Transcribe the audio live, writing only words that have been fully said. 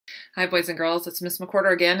Hi, boys and girls. It's Miss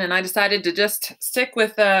McWhorter again, and I decided to just stick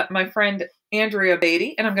with my friend Andrea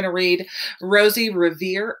Beaty, and I'm going to read Rosie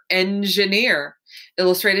Revere, Engineer,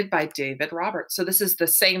 illustrated by David Roberts. So this is the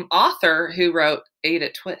same author who wrote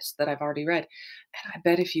Ada Twist that I've already read, and I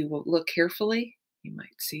bet if you will look carefully, you might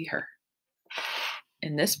see her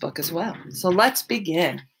in this book as well. So let's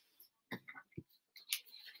begin.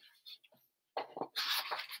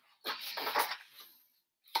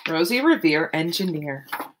 Rosie Revere, Engineer.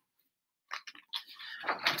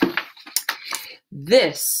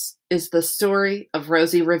 This is the story of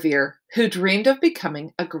Rosie Revere, who dreamed of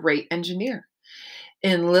becoming a great engineer.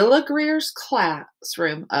 In Lilla Greer's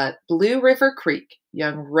classroom at Blue River Creek,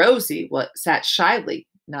 young Rosie sat shyly,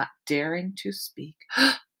 not daring to speak.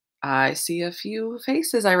 I see a few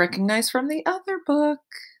faces I recognize from the other book.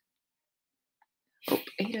 Oh,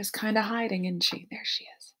 Ada's kind of hiding, isn't she? There she is.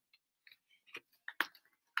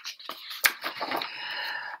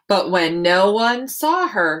 But when no one saw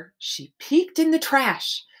her, she peeked in the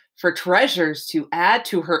trash for treasures to add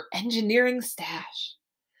to her engineering stash.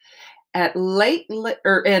 Late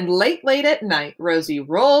at night, Rosie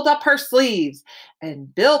rolled up her sleeves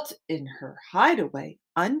and built in her hideaway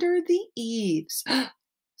under the eaves.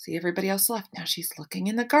 See, everybody else left. Now she's looking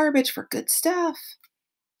in the garbage for good stuff.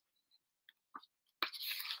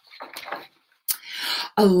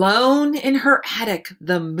 Alone in her attic,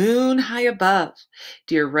 the moon high above,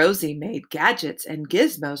 dear Rosie made gadgets and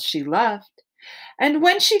gizmos she loved. And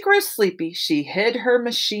when she grew sleepy, she hid her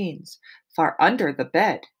machines far under the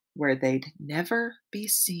bed where they'd never be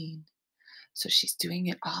seen. So she's doing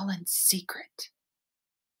it all in secret.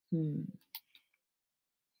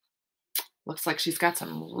 Looks like she's got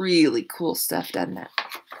some really cool stuff, doesn't it?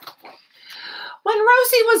 When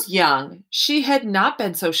Rosie was young, she had not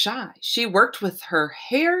been so shy. She worked with her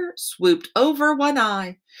hair swooped over one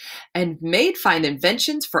eye and made fine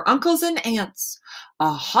inventions for uncles and aunts. A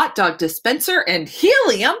hot dog dispenser and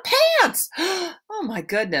helium pants. Oh my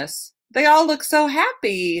goodness. They all look so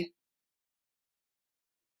happy.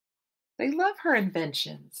 They love her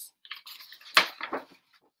inventions.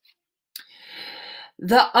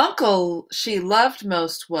 The uncle she loved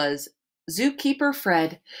most was Zookeeper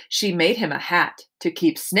Fred. She made him a hat to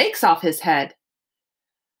keep snakes off his head.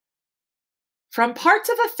 From parts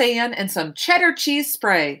of a fan and some cheddar cheese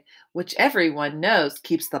spray, which everyone knows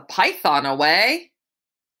keeps the python away.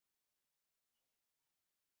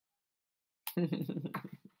 And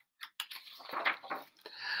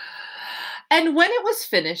when it was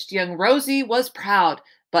finished, young Rosie was proud,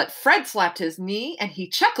 but Fred slapped his knee and he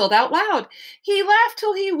chuckled out loud. He laughed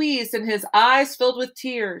till he wheezed and his eyes filled with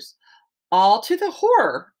tears, all to the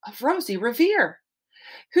horror of Rosie Revere,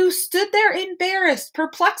 who stood there embarrassed,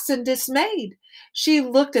 perplexed, and dismayed. She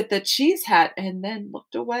looked at the cheese hat and then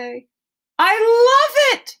looked away. I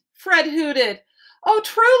love it, Fred hooted. Oh,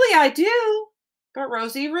 truly I do. But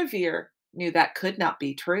Rosie Revere knew that could not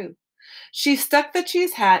be true. She stuck the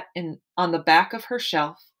cheese hat on the back of her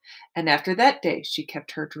shelf, and after that day, she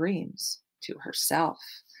kept her dreams to herself.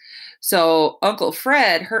 So Uncle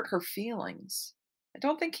Fred hurt her feelings. I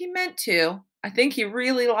don't think he meant to. I think he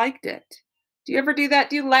really liked it. Do you ever do that?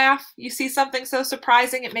 Do you laugh? You see something so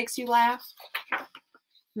surprising it makes you laugh?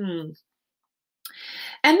 And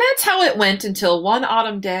that's how it went until one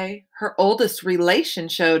autumn day, her oldest relation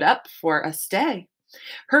showed up for a stay.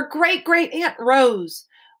 Her great-great-aunt Rose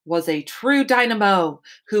was a true dynamo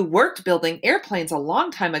who worked building airplanes a long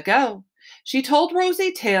time ago. She told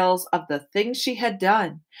Rosie tales of the things she had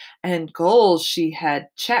done and goals she had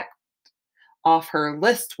checked off her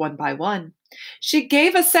list one by one. She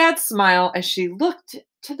gave a sad smile as she looked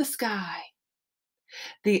to the sky.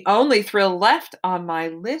 The only thrill left on my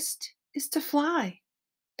list is to fly.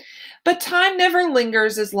 But time never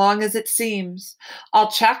lingers as long as it seems.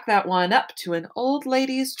 I'll chalk that one up to an old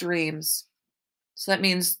lady's dreams. So that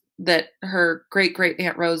means that her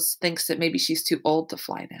great-great-aunt Rose thinks that maybe she's too old to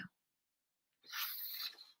fly now.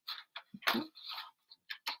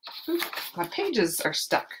 My pages are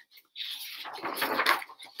stuck.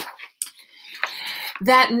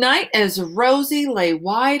 That night, as Rosie lay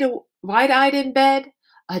wide-eyed in bed,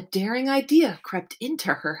 a daring idea crept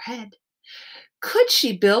into her head. Could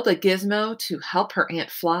she build a gizmo to help her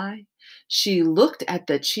aunt fly? She looked at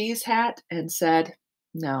the cheese hat and said,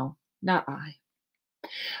 no, not I.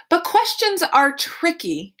 But questions are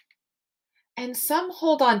tricky, and some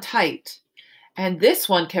hold on tight, and this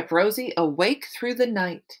one kept Rosie awake through the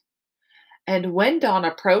night. And when dawn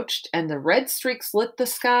approached and the red streaks lit the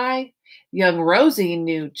sky, young Rosie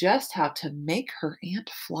knew just how to make her aunt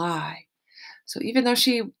fly. So even though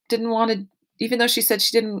she said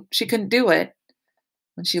she couldn't do it,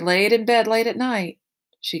 when she laid in bed late at night,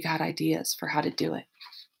 she got ideas for how to do it.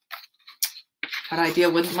 That idea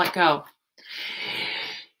wouldn't let go.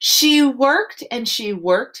 She worked and she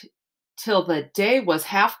worked till the day was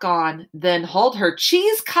half gone, then hauled her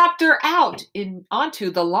cheese copter out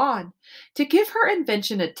onto the lawn to give her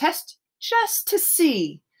invention a test just to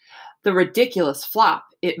see the ridiculous flop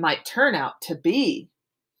it might turn out to be.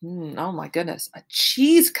 Oh my goodness, a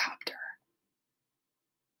cheese copter.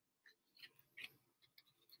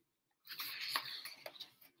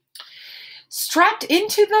 Strapped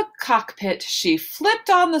into the cockpit, she flipped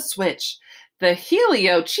on the switch. The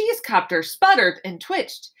helio cheese copter sputtered and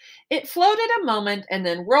twitched. It floated a moment and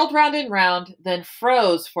then whirled round and round, then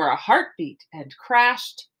froze for a heartbeat and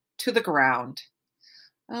crashed to the ground.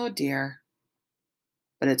 Oh dear.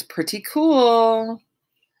 But it's pretty cool.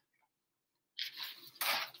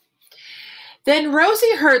 Then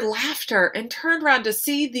Rosie heard laughter and turned round to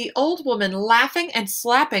see the old woman laughing and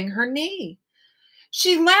slapping her knee.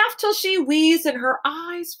 She laughed till she wheezed and her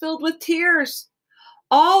eyes filled with tears.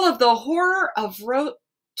 All of the horror of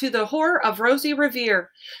Rosie Revere,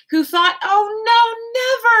 who thought, oh no,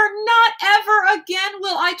 never, not ever again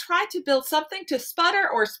will I try to build something to sputter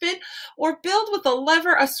or spin or build with a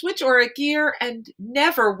lever, a switch, or a gear, and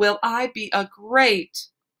never will I be a great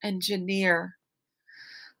engineer.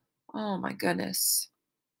 Oh my goodness.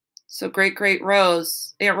 So Aunt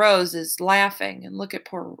Rose is laughing, and look at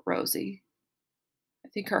poor Rosie. I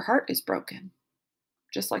think her heart is broken,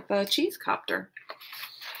 just like the cheese copter.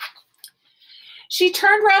 She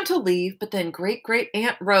turned round to leave, but then Great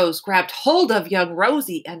Aunt Rose grabbed hold of young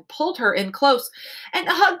Rosie and pulled her in close and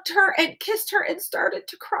hugged her and kissed her and started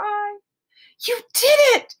to cry. You did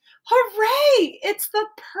it! Hooray! It's the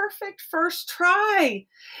perfect first try.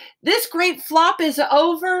 This great flop is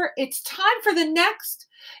over. It's time for the next.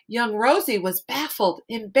 Young Rosie was baffled,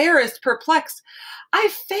 embarrassed, perplexed. I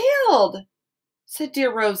failed, said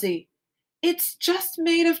dear Rosie. It's just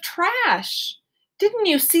made of trash. Didn't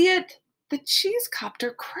you see it? The cheese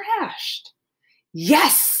copter crashed.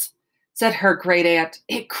 Yes, said her great aunt.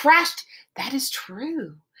 It crashed. That is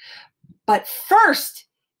true. But first,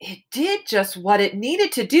 it did just what it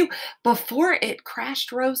needed to do. Before it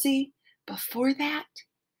crashed, Rosie, before that,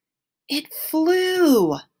 it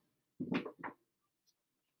flew.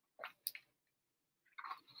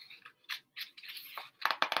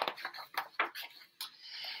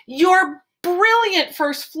 Your brilliant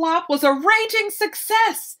first flop was a raging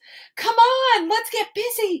success. Come on, let's get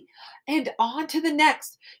busy. And on to the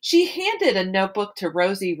next. She handed a notebook to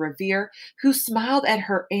Rosie Revere, who smiled at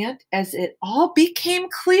her aunt as it all became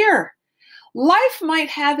clear. Life might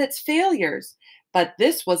have its failures, but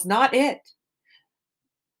this was not it.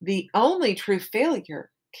 The only true failure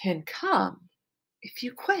can come if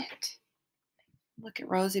you quit. Look at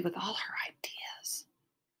Rosie with all her ideas.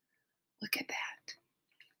 Look at that.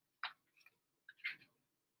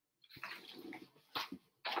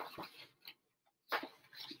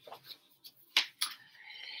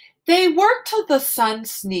 They worked till the sun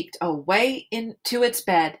sneaked away into its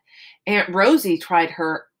bed. Aunt Rosie tied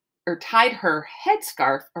her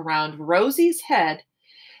headscarf around Rosie's head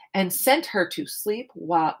and sent her to sleep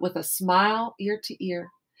with a smile ear to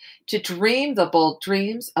ear, to dream the bold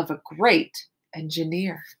dreams of a great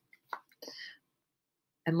engineer.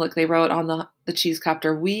 And look, they wrote on the cheese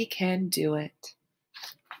copter, we can do it.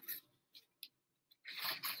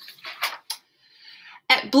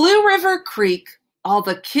 At Blue River Creek, all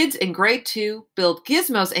the kids in grade 2 build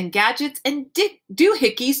gizmos and gadgets and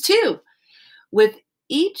doohickeys too. With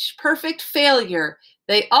each perfect failure,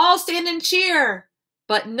 they all stand and cheer,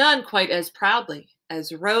 but none quite as proudly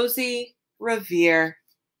as Rosie Revere.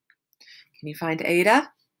 Can you find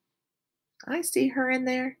Ada? I see her in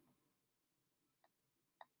there.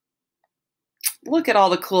 Look at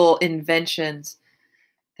all the cool inventions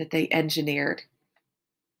that they engineered.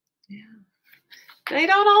 Yeah. They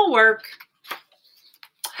don't all work.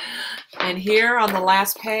 And here on the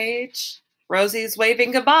last page, Rosie's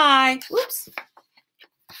waving goodbye. Whoops.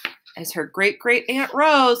 As her great Aunt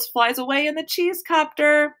Rose flies away in the cheese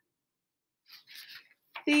copter.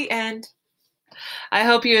 The end. I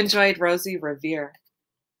hope you enjoyed Rosie Revere.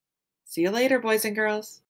 See you later, boys and girls.